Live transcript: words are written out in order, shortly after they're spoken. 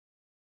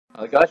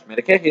Hi guys,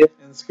 Medicare here.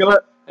 And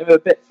Skillet. And we're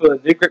back for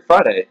New Group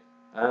Friday.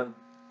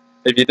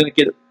 If you didn't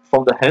get it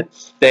from the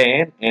hints,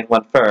 Dan and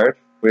 1/3,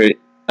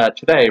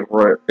 today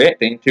we're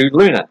reacting to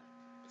Luna.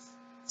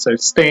 So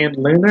Stan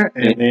Luna,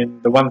 and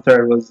then the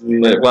 1/3 was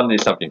the One of the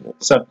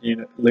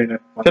subunit. Luna.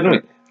 Couldn't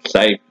we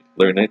say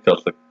Luna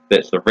because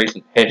that's the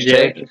recent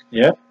hashtag?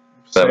 Yeah.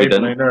 But we Save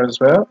didn't. Luna as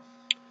well.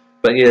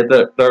 But yeah,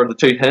 there are the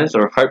two hints.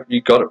 I hope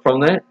you got it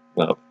from that.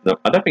 Well, no,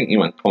 I don't think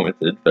anyone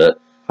commented, but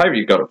I hope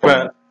you got it from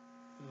that.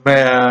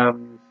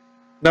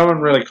 No one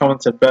really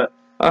commented, but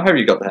I hope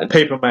you got that.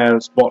 people may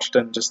have watched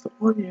and just thought,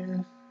 oh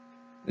yeah,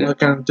 we're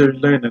going to do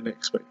Luna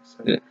next week.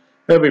 So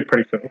that'll be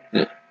pretty cool.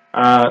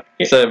 Yeah.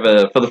 So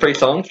for the three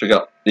songs, we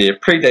got their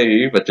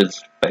pre-debut, which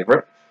is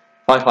Fav0rite,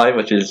 Hi Hi,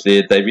 which is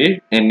their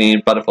debut, and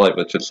then Butterfly,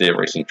 which is their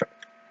recent track.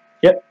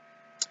 Yep.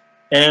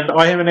 And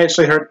I haven't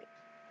actually heard.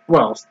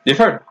 Well, you've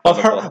heard. I've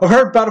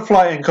heard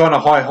Butterfly and kind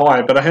of Hi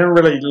Hi, but I haven't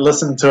really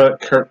listened to it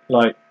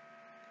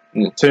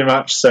too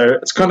much. So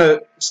it's kind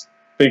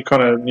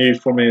of new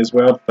for me as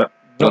well. But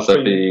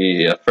also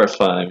the first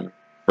time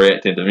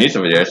reacting to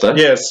music videos, though.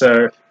 Yeah,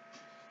 so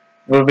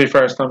will it be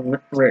first time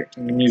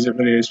reacting to music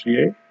videos for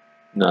you?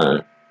 No.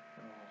 Oh,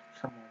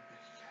 come on.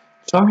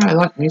 Sorry, I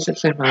like music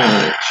so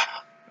much.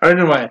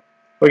 Anyway,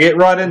 we'll get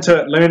right into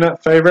it. Luna,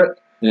 Fav0rite.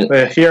 Yeah.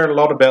 We hear a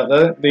lot about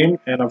them,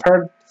 and I've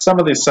heard some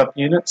of their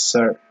subunits,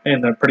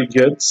 and they're pretty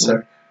good.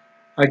 So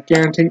I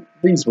guarantee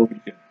these will be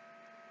good.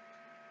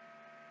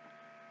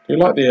 Do you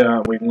like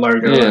the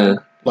logo? Yeah,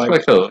 like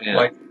quite cool. Yeah.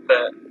 Like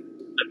the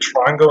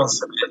triangle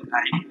instead of the A.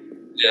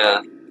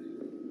 Yeah.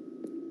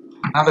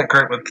 Another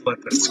group with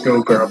like the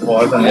schoolgirl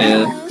vibe.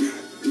 Yeah.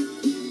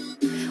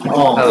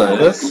 Oh, hello.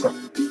 This.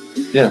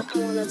 Yeah.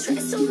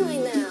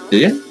 Do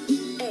you?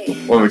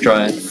 What are we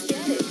trying?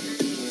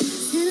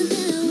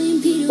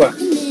 What? I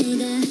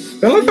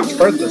feel like I've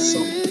heard this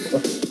song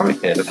before. Probably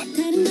heard it.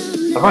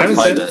 I haven't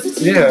played it.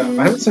 Yeah,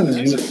 I haven't seen the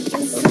music.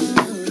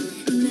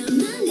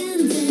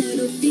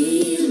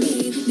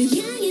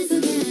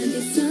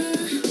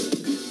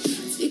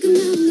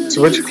 So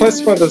would you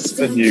classify this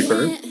a new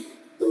group?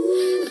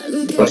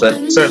 What's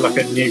that? So like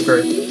a new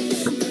group.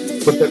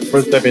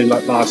 Would they be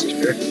like last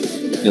year?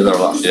 Yeah, they were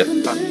last year.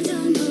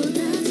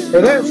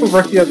 Were they for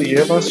Rookie of the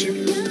Year last year?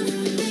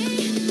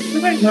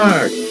 I don't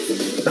know.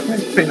 I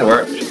think it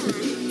worked.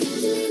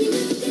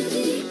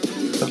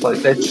 It's like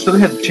they still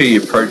had a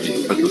 2-year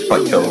project, which was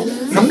quite cool.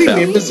 How many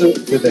members were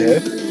there?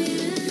 I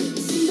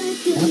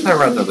think they're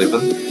around 11.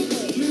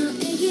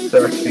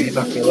 13,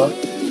 I feel like.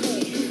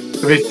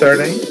 Maybe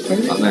 13?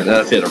 I don't know,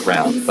 that's it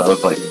around, so I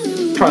was like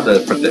trying to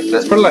predict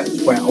this. Probably like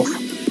 12.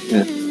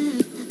 Yeah.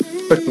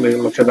 Quickly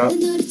look it up.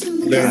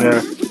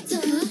 Luna.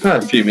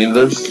 A few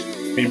members.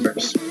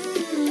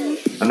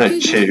 I know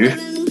 2.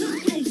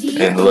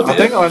 And Olivia. I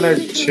think I know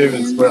 2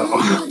 as well.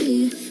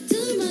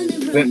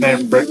 That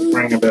name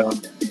rang a bell.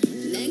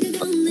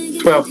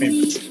 12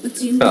 members.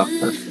 Oh.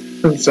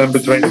 So in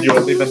between your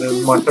 11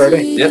 and my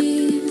 13. Yep.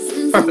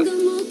 Perfect.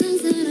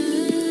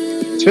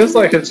 It feels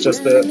like it's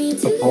just a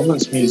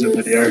performance music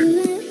video.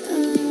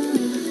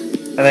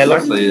 And they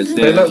look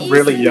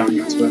really young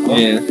as well.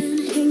 Yeah.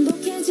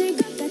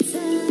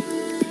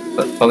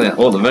 But following out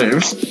all the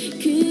moves.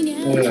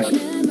 Yeah.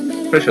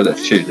 Pretty sure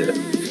that's 2 there.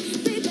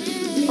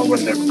 I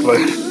wouldn't have a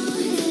clue.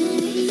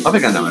 I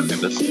think I know my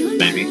members,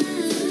 maybe.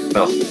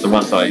 Well, the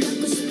ones I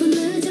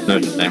know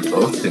the names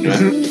of,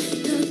 anyway.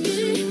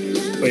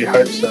 We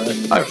hope so.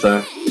 I hope so.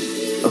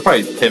 I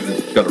probably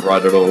haven't got it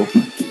right at all.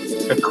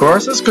 Of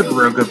course, it's got a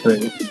real good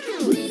beat.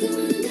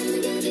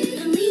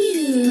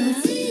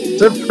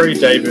 It's a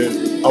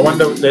pre-debut. I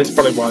wonder, that's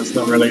probably why it's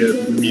not really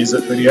a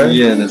music video.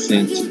 Yeah, in a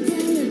sense.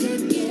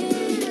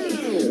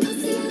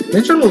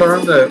 Imagine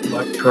learn the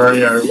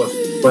choreo with,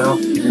 well...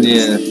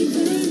 Yeah.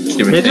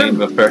 17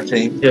 with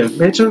 13. Yeah,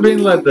 imagine being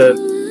like the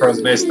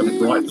person who has to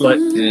write,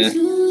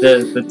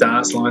 the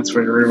dance lines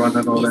for everyone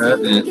and all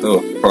that. Yeah,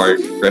 or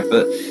choreograph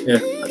it.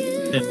 Yeah,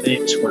 in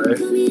each way.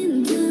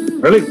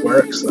 Really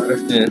works though.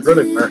 Yeah. It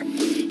really works.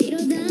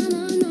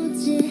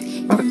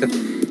 I like the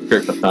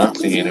group of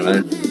dancing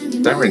anyway.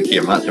 Don't really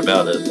care much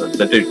about it, but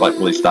they do like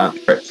release dance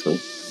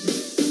practices.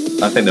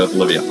 I think there was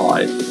Olivia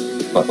Hyde,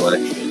 by the way,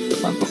 the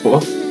one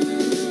before.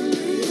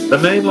 The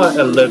name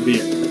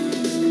Olivia,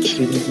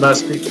 she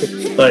must be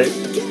like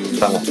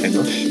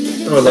English.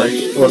 Or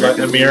like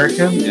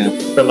American, yeah.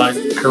 But like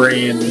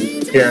Korean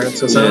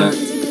parents or something.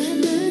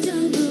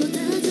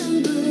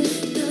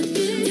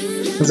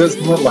 Because it's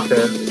not like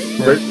a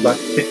I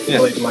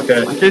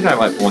do know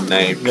like one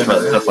name, but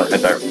just like I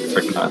don't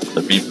recognise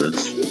the members.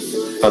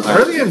 I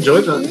really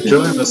enjoying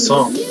the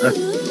song.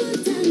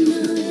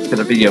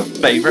 Gonna be your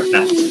favourite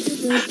now.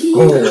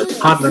 Oh,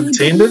 pun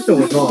intended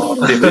or not?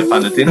 Definitely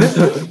pun intended.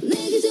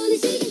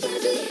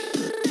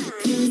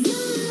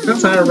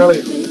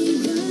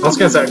 I was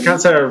gonna say, I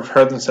can't say I've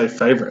heard them say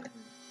favourite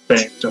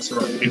band just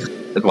right.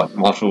 It's like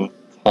multiple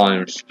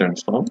times during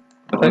the song.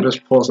 I'll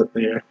just pause it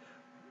there.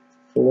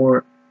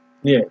 12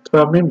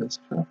 members.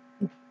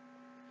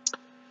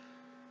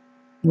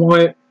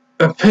 My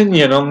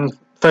opinion on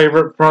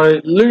Fav0rite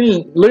by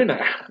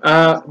Luna.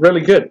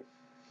 Really good.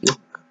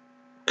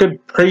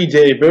 good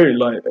pre-debut.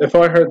 Like, if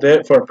I heard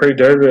that for a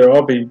pre-debut,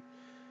 I'll be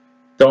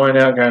dying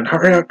out going,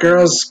 hurry up,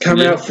 girls, come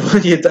out for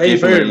your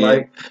debut.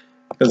 Like,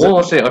 well,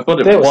 I thought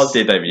it was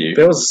their debut.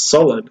 That was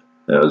solid.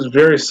 That was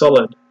very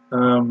solid.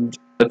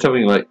 They're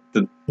telling like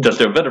just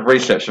do a bit of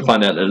research to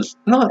find out that it's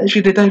not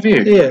actually their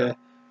debut. Yeah,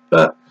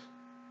 but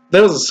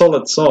that was a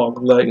solid song.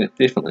 Like, yeah,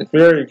 definitely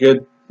very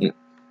good. Yeah.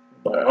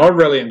 Like, I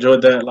really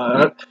enjoyed that.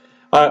 Like,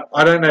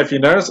 I don't know if you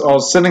noticed, I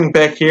was sitting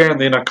back here and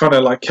then I kind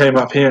of like came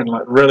up here and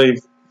like really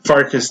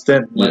focused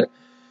in. Like,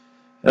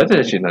 I didn't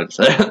actually notice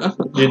that.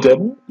 You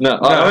didn't? No.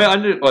 I mean, I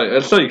knew, like, I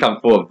saw you come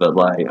forward, but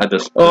like, I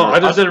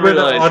didn't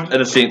realize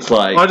in a sense,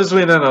 like, I just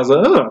went in and I was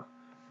like, oh.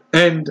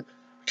 And I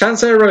can't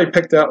say I really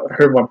picked out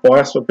who my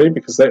bias would be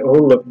because they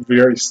all look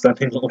very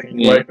stunningly.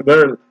 Yeah. Like,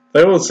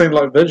 they all seem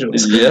like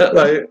visuals. Yeah.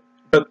 Like,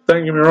 but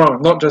don't get me wrong,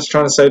 I'm not just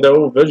trying to say they're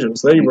all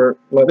visuals. They were,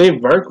 like, their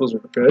vocals were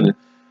good.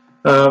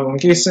 Yeah. I'm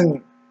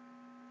guessing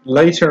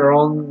later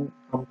on,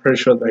 I'm pretty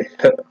sure they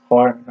hit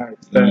higher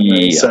notes.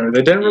 So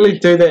they didn't really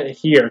do that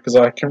here because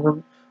I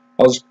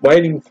was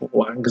waiting for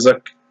one because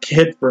I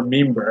could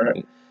remember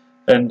it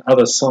in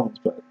other songs.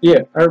 But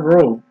yeah,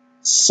 overall,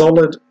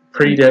 solid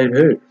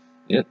pre-debut.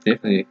 Yeah,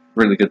 definitely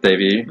really good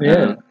debut.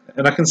 Yeah,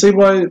 and I can see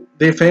why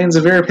their fans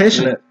are very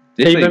passionate.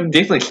 Yeah,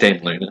 definitely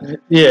stand Luna.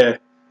 Yeah,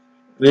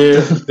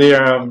 their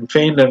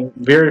fandom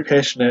very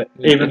passionate,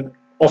 even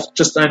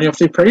only off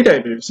their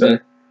pre-debut. So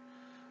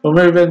we'll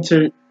move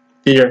into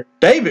their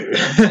debut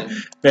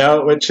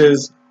now, which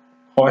is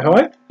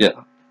Hi.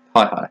 Yeah,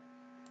 Hi.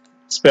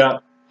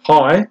 Spelled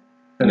hi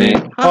and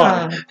then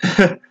hi.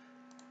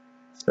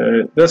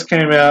 So this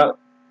came out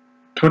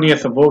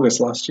 20th of August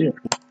last year.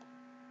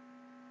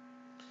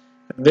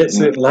 And that's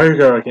that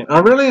logo again. I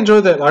really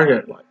enjoyed that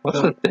logo. Like,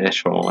 what's the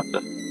dash for? I wonder.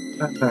 I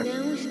don't know.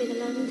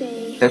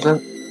 Is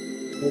it?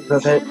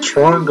 That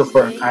triangle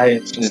for an A,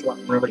 it's just like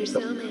really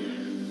cool.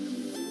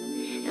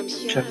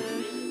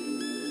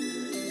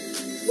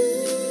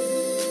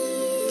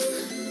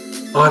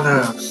 Oh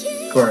no,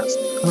 chorus.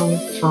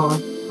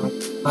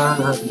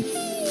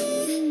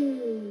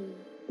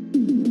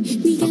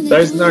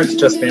 Those notes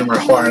just then were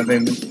higher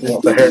than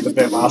what they heard in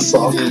that last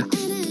song. I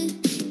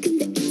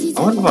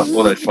wonder if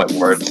all those like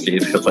words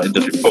did because like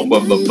just boom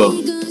boom boom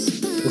boom.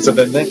 Was it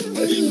in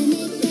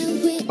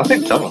English? I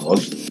think someone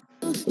was.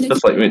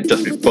 Just like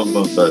just be boom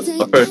boom, but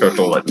I first I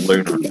saw like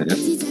Luna in there.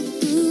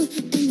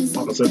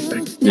 What was it?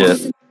 Yeah.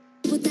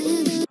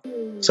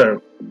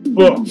 So,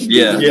 well,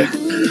 yeah.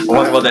 I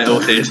wonder what that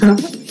all says. I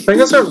think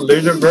it's a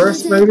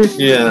Luniverse, maybe?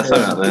 Yeah,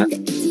 something like that.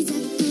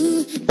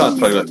 Sounds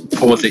probably like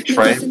pause each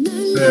frame.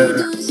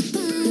 Yeah.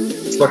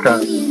 It's like a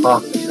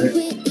half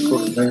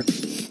minute.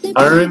 I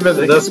remember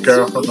this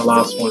girl from the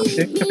last one.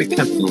 It could be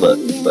kind of lit,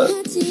 but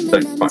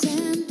don't fuck.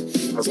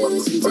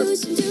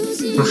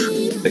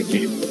 Thank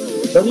you.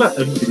 Don't let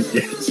them be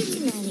here.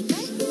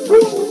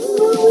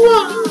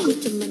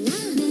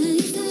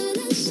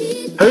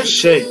 Who's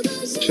she?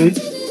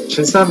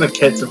 She's not the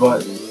kids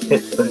about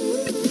hit thing.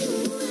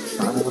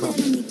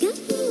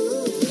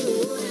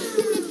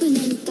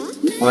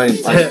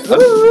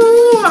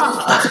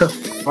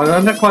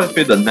 I'm not quite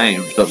sure the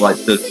names, but like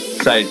to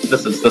say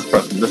this is this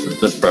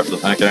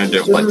person, I can only do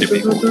it with like 2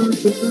 people. I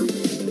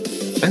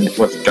think it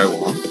was Go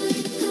On.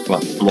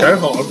 What? Go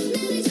On?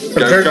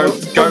 From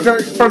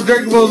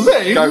Dragon Ball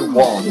Z? Go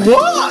On.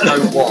 What?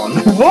 Go On.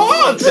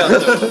 What?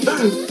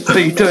 So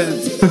you doing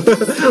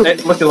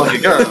it looking like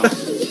a girl.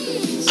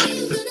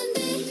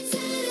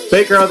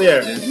 That girl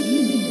there.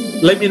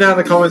 Let me know in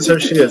the comments who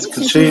she is,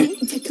 because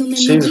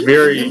she's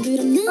very,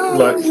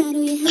 like,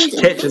 she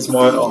catches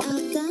my eye.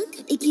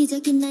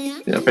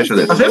 Yeah, I'm pretty sure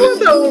that's I feel like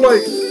they're all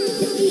like,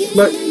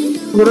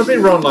 would I be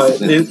wrong? Like,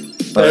 they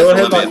all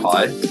had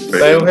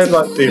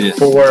like, the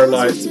 4,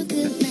 like,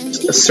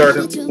 a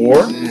certain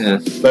 4. Yeah.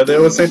 But they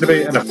always seem to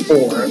be in a 4.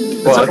 Well,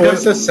 it's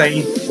always the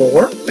same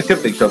 4. It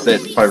could be because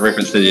that's probably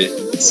reference to the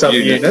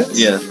subunits.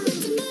 Yeah.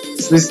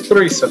 So there's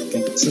 3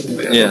 subunits, isn't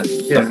there? Yeah.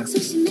 Yeah.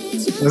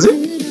 Is it?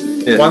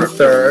 Yeah.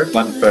 1/3.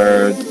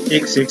 1/3.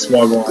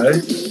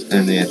 XXYY.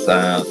 And then it's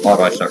odd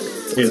eye circle.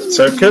 Yeah,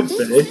 so it could be.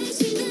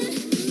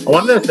 I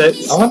wonder if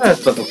it's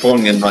the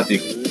performing in like the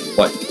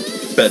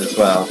bit as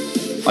well.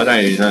 I don't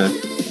even know.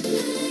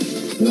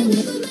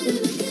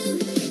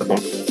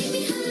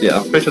 Yeah,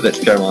 I'm pretty sure that's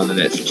Go On and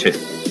that's Chip.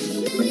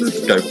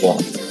 Go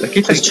On.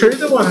 It's true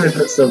the one who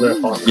hits the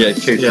riff on. Yeah,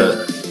 Chip's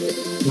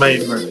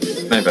main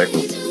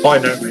vocals. High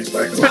note main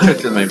vocals.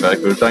 The main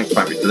vocals, don't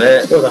quote me to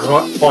that. Or the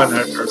high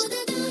note person.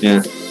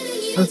 Yeah.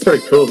 That's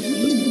pretty cool.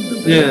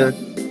 Yeah.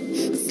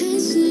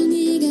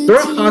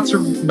 They're hard to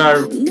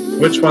know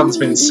which one's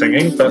been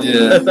singing, but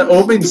if they've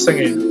all been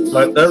singing,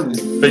 like,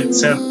 they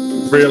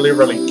sound really,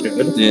 really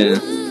good. Yeah.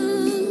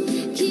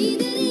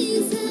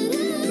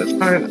 That's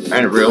kind of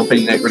a real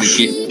thing that really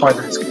gets. High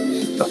note's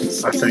good,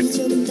 I think.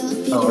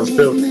 Oh, it's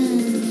built.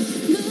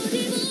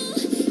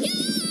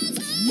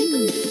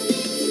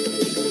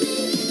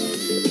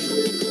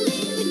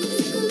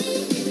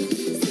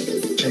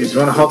 Jeez, you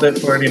want to hold that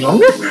for any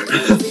longer?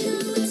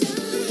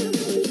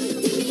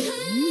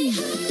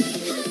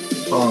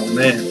 Oh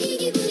man.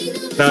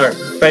 No,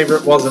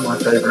 favourite wasn't my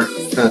favourite.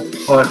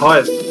 My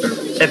highest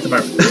favourite at the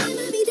moment.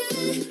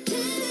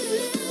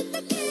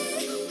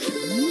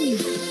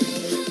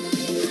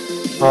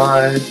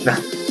 I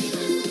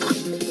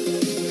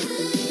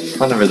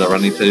know where they're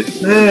running to.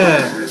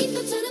 Yeah.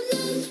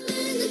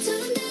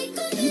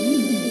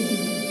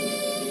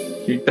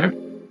 You go.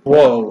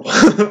 Whoa.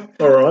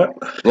 Alright.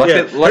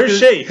 Yeah. Who's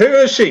she? Who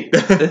is she?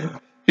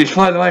 She's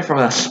flying away from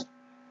us.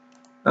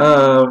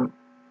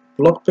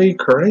 Blockberry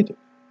Creative.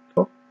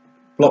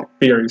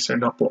 Blockberry, so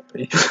not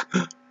Blockberry.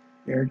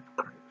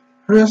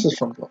 Who else is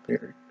from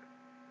Blockberry?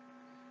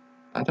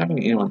 I don't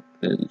think anyone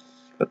is,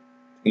 but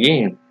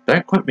yeah,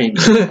 don't quote me.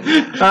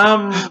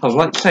 I was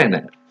like saying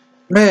that.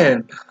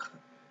 Man,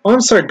 I'm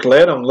so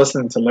glad I'm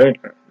listening to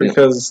Luna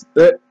because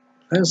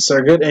that's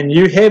so good. And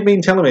you have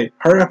been telling me,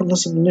 hurry up and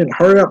listen to Luna.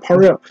 Hurry up,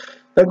 hurry up.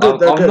 I'm not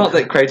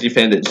that crazy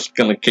fan that's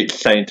gonna keep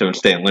saying to him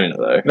stay in Luna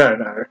though.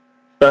 No,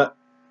 but.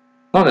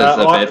 Not that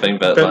it's a bad thing,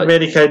 but like,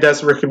 Medicaid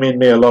does recommend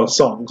me a lot of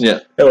songs,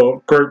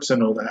 or groups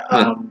and all that.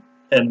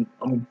 And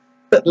I'm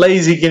a bit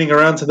lazy getting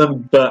around to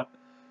them, but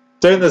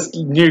doing this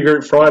new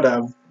group Friday,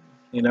 I've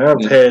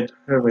had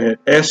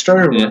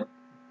Astro,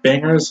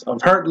 bangers.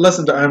 I've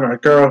listened to Omar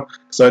Girl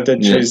because I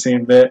did choose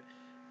them there,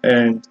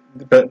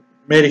 but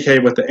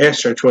Medicaid with the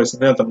Astro choice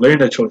and now the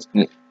Luna choice.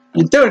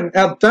 You're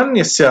outdone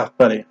yourself,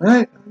 buddy.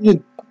 Right?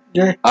 You're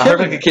I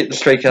hope I could keep the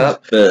streak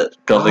up, but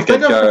God, they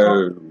could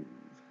go.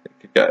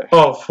 Go.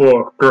 Oh,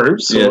 for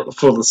groups or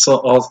for the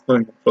song? I was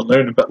thinking for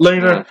Luna, but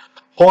Luna,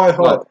 high.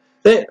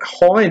 That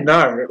high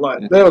note,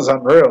 that was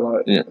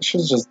unreal. She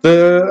was just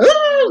there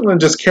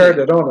and just carried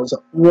it on. I was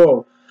like,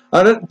 whoa.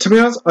 To be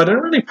honest, I didn't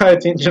really pay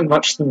attention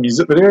much to the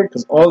music video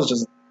because I was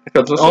just.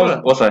 Because it was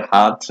also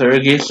hard to, I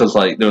guess. It was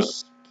like there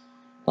was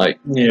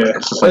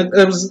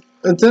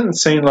it didn't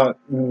seem like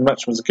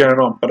much was going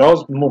on, but I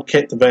was more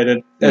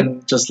captivated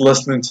in just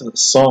listening to the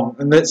song,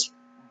 and that's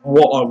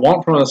what I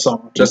want from a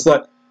song. Just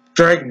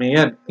drag me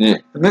in,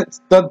 and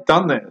they've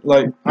done that.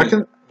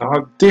 I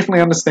definitely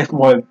understand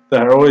why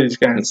they're always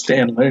going to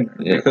stand Luna.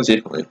 Because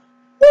definitely.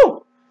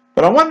 Woo!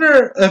 But I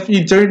wonder if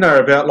you do know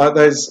about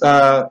those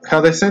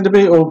how they seem to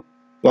be all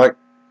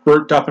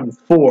grouped up in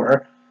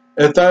four.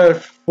 If they're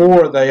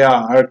four, they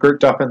are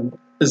grouped up in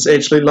is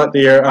actually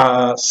their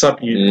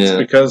subunits.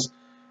 Because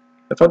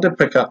if I did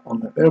pick up on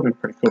that, would be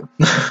pretty cool.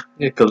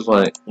 Because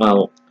I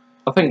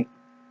think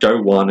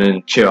Jo1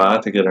 and Chill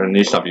are together in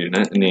their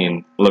subunit, and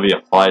then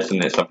Olivia Pi's in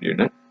their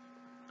subunit.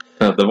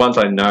 The ones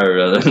I know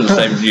are in the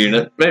same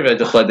unit. Maybe I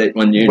just like that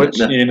one unit. Which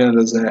unit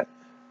is that?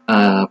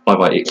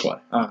 XY.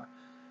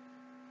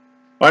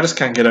 I just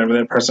can't get over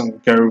that person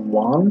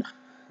Go1.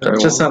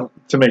 It's just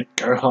to me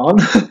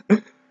Gohan.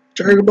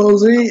 Dragon Ball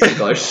Z. Pretty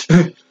close.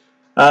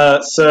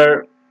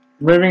 So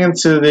moving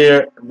into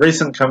their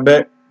recent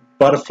comeback,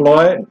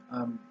 Butterfly.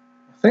 I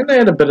think they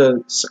had a bit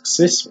of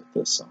success with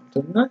this song,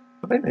 didn't they?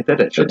 I think they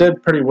did actually. They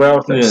did pretty well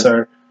with it.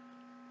 So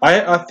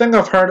I think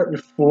I've heard it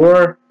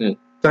before. Yeah.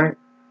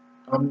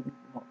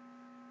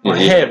 I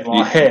have.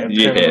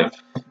 You have.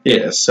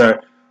 Yeah.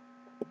 So,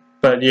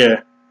 but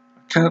I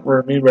can't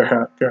remember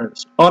how it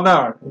goes. Oh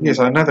no! Yes,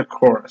 I know the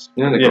chorus.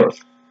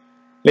 Chorus.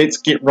 Let's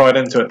get right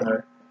into it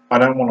though. I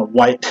don't want to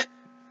wait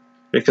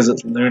because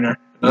it's Lunar,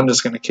 and I'm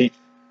just going to keep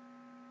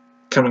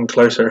coming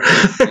closer.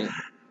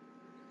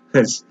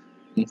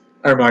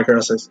 Oh my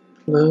girl says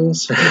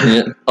closer.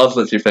 I was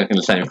literally thinking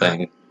the same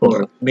thing.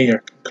 Or me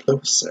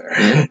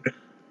closer.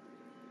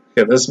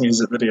 This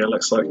music video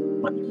looks like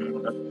one you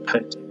want to pay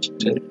attention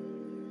to.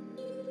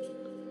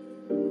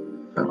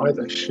 Why are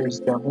those shoes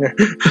down there?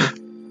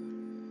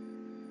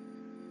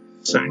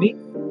 Sony?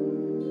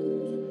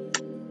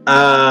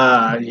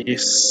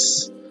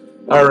 Yes.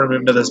 I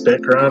remember this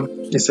background.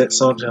 Yes, that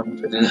song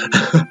jumped.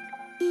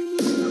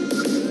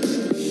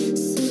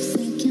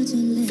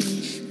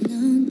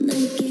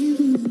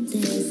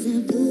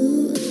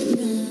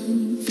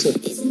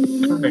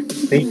 Kind of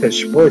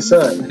deepish voice,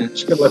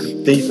 She got the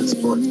deepest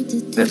voice.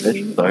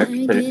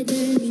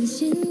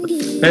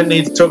 And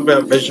need to talk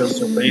about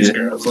visuals with these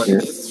girls.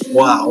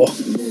 Wow.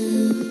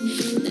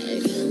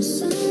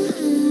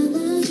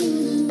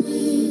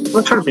 I'm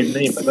not trying to be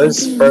mean, but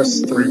those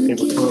first three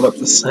people kind of look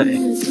the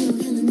same.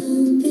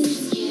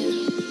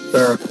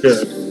 They're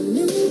good.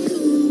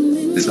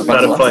 It's a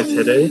Butterfly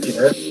today,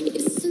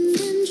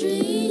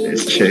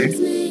 It's true.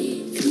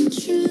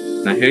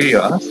 Now who you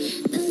ask?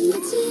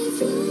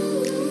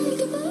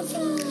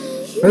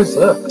 Who's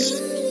this?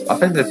 I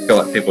think they've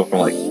got people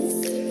from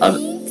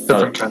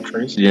different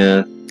countries.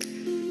 Yeah.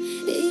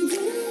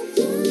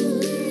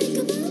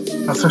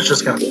 I thought she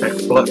was going to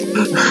backflip.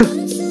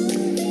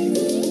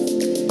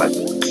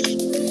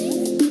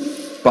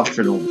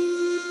 Busted on.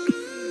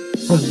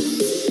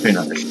 Who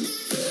knows?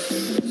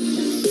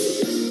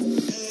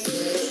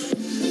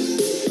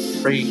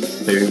 3,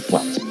 2,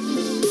 1.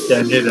 Yeah,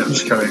 I knew that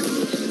was coming.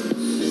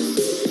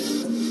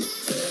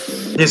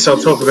 Yes, I'll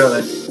talk about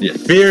that. Yeah.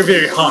 Very,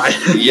 very high.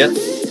 Yep.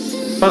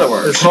 But it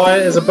works. As high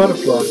as a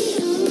butterfly.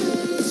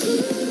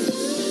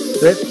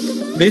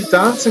 Their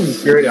dancing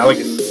is very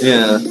elegant.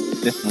 Yeah,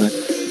 definitely.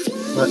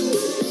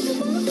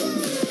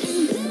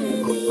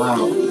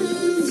 Wow.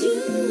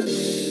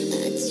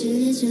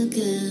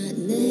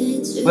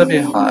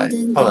 Olivia, hi.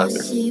 Hello. I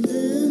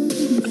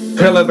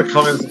feel like the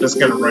comments are just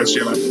going to roast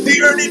you like, do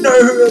you already know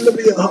who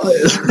Olivia High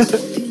is?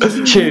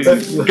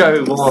 Choose,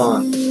 go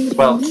on.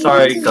 Well,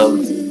 sorry,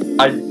 because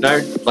I know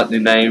like the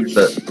names,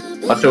 but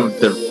I still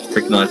didn't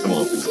recognise them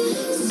all. Is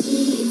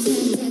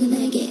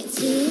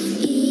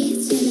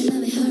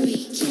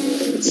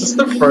this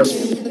the first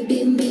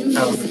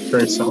out of the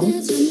 3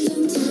 songs?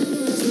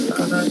 I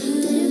don't know.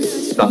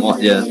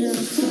 Somewhat, yeah.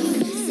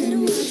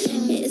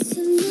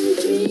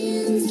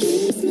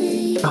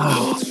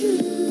 Oh.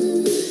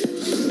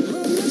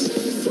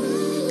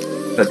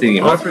 But then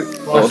you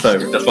also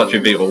just want you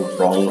to be all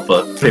wrong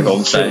for people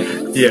I'm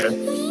saying. Yeah.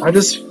 I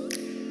just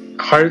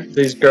hope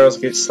these girls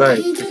get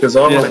saved because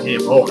I want to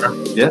hear more.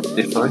 Yeah,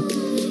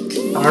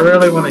 definitely. I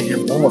really want to hear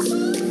more.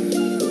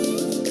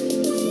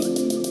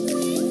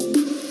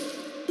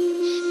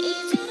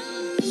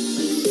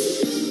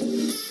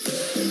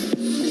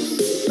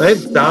 That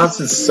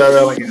dance is so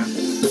elegant.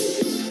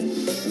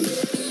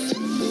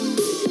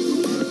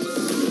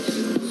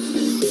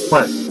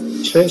 Wait,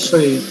 she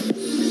actually...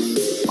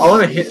 I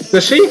want to hear...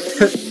 Does she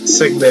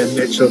sing that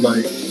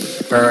naturally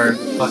her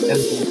like, in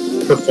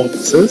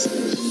performances?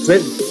 Is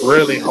that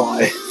really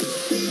high?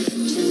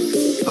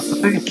 I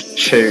think it's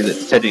Chu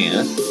that's heading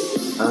it.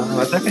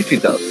 I don't think she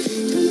does.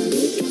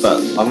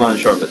 But I'm not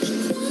sure if it's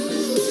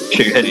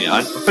Chu heading it.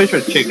 I'm pretty sure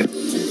Chu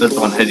is the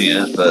one heading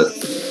it, but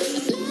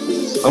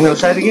I'm going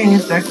to say it again,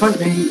 don't quote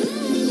me.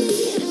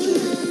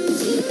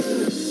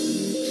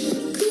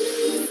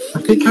 I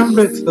keep coming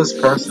back to this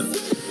person.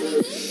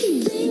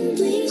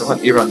 I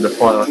want you run the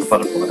fly like a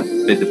butterfly,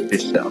 be the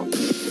best out.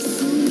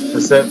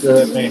 Is that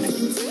the meaning?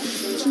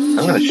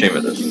 I'm going to assume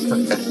it is.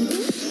 Okay.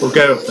 We'll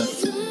go with it.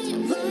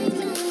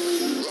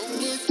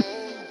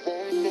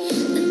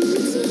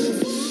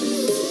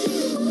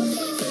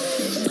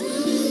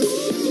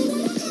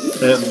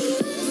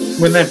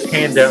 When they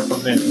panned out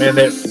from that, man,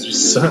 that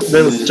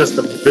was just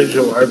a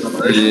visual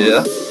overload.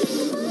 Yeah.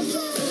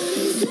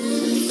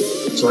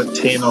 It's like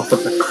teeing off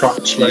with a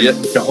crutch like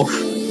golf.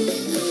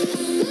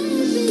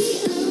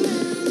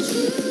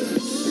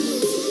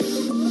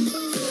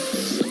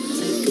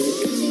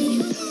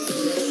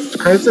 It's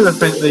crazy to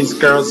think these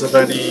girls have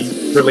only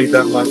really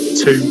done like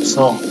 2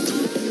 songs,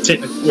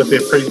 technically with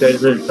their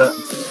pre-debut, but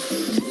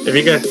if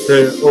you go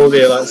through all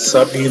their like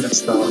sub-unit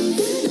stuff,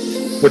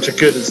 which are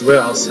good as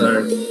well,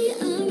 so...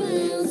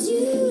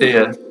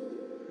 Yeah.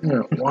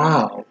 Yeah,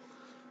 wow.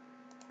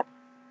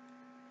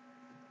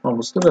 Oh,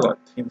 we'll still got like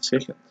 10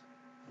 seconds.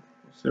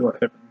 We'll see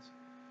what happens.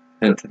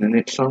 Into the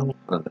next song.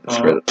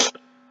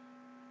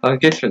 I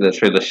guess that's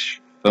where this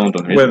filmed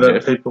on where the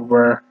people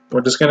were.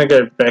 We're just going to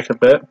go back a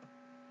bit.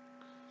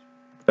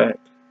 Back.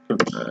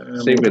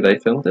 See where they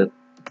filmed it?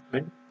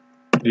 Do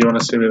you want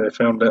to see where they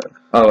filmed it?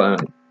 Oh,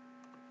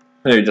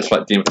 maybe just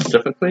like them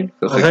specifically?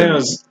 I think it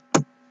was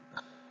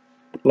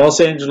Los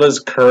Angeles,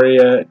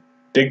 Korea,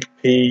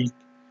 DigGPD,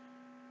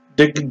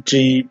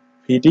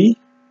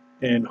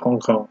 and Hong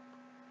Kong.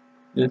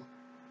 Yeah.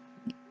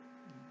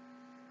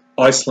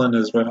 Iceland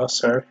as well,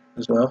 sorry,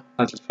 as well.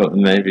 I just thought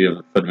maybe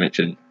I would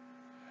mention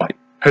like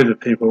who the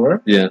people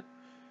were. Yeah.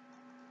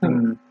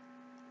 I'm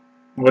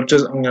going to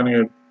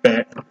go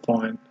back and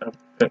find a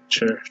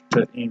picture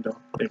to end on.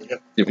 There we go.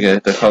 There we go,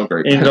 the whole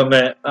group. End on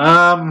that.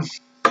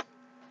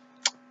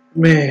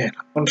 Man,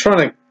 I'm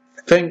trying to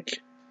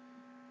think.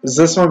 Is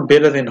this one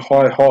better than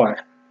Hi Hi?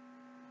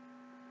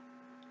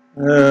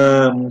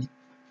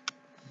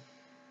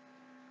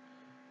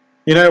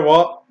 You know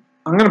what?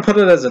 I'm going to put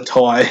it as a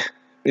tie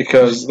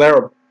because they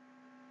were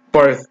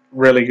both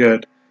really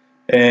good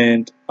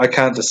and I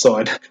can't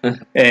decide.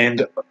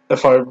 And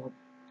if I'm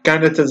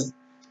going to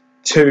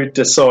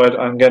decide,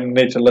 I'm going to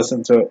need to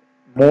listen to it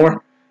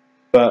more.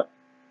 But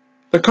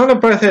they kind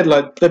of both had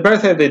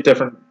their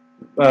different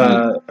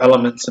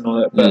elements and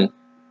all that. But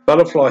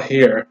Butterfly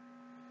here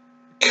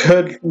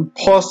could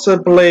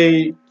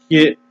possibly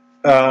get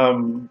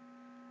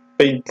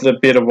be the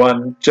better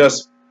one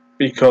just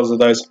because of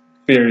those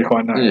very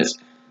high notes.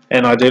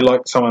 And I do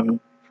like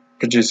someone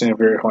producing a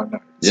very high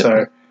note.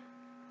 So,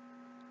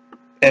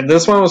 and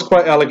this one was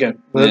quite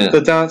elegant.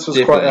 The dance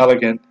was quite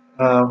elegant.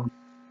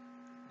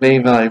 Me,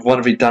 my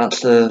wannabe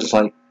dancers,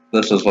 like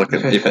this is like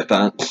an epic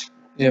dance.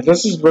 Yeah,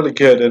 this is really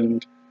good.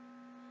 And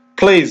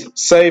please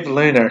save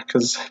Lunar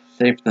because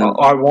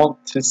I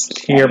want to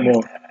hear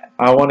more.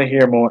 I want to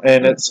hear more,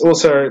 and it's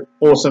also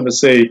awesome to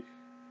see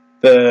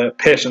the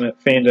passionate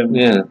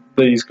fandom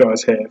these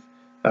guys have.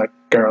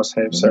 Girls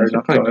have, sorry, it's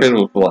not quite guys.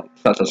 incredible for like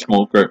such a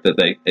small group that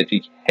they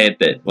actually had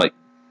that like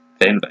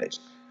fan base.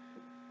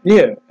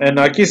 Yeah, and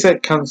I guess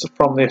that comes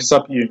from their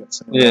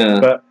subunits.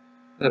 But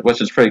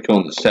which is pretty cool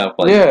in itself.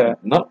 Like,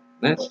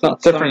 that's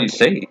not different. You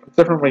see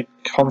different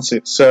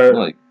concepts. So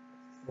like,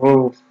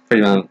 we'll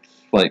pretty much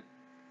like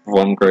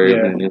one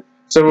group. And,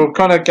 so we're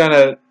kind of going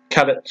to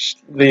cut it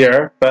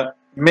there, but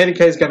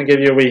Medicaid is going to give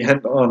you a wee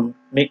hint on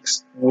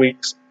next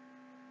week's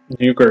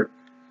new group,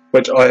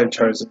 which I have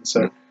chosen.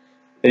 So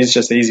it's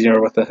just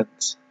easier with the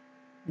hints.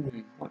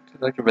 What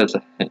could I give as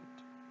a hint?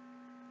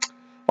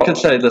 could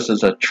say this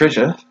is a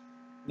treasure.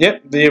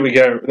 Yep, there we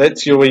go.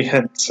 That's your wee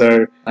hint.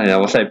 So I know,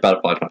 we'll say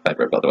Butterfly's my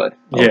favourite, by the way.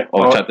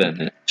 I'll chuck that in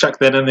there. Chuck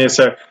that in there.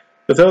 So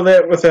with all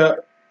that,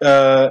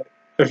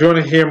 if you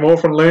want to hear more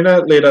from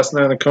Luna, let us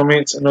know in the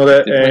comments and all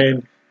that. Definitely.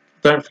 And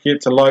don't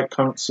forget to like,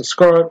 comment,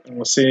 subscribe, and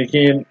we'll see you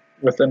again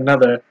with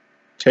another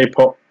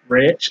K-pop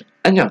reaction.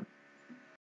 And yeah,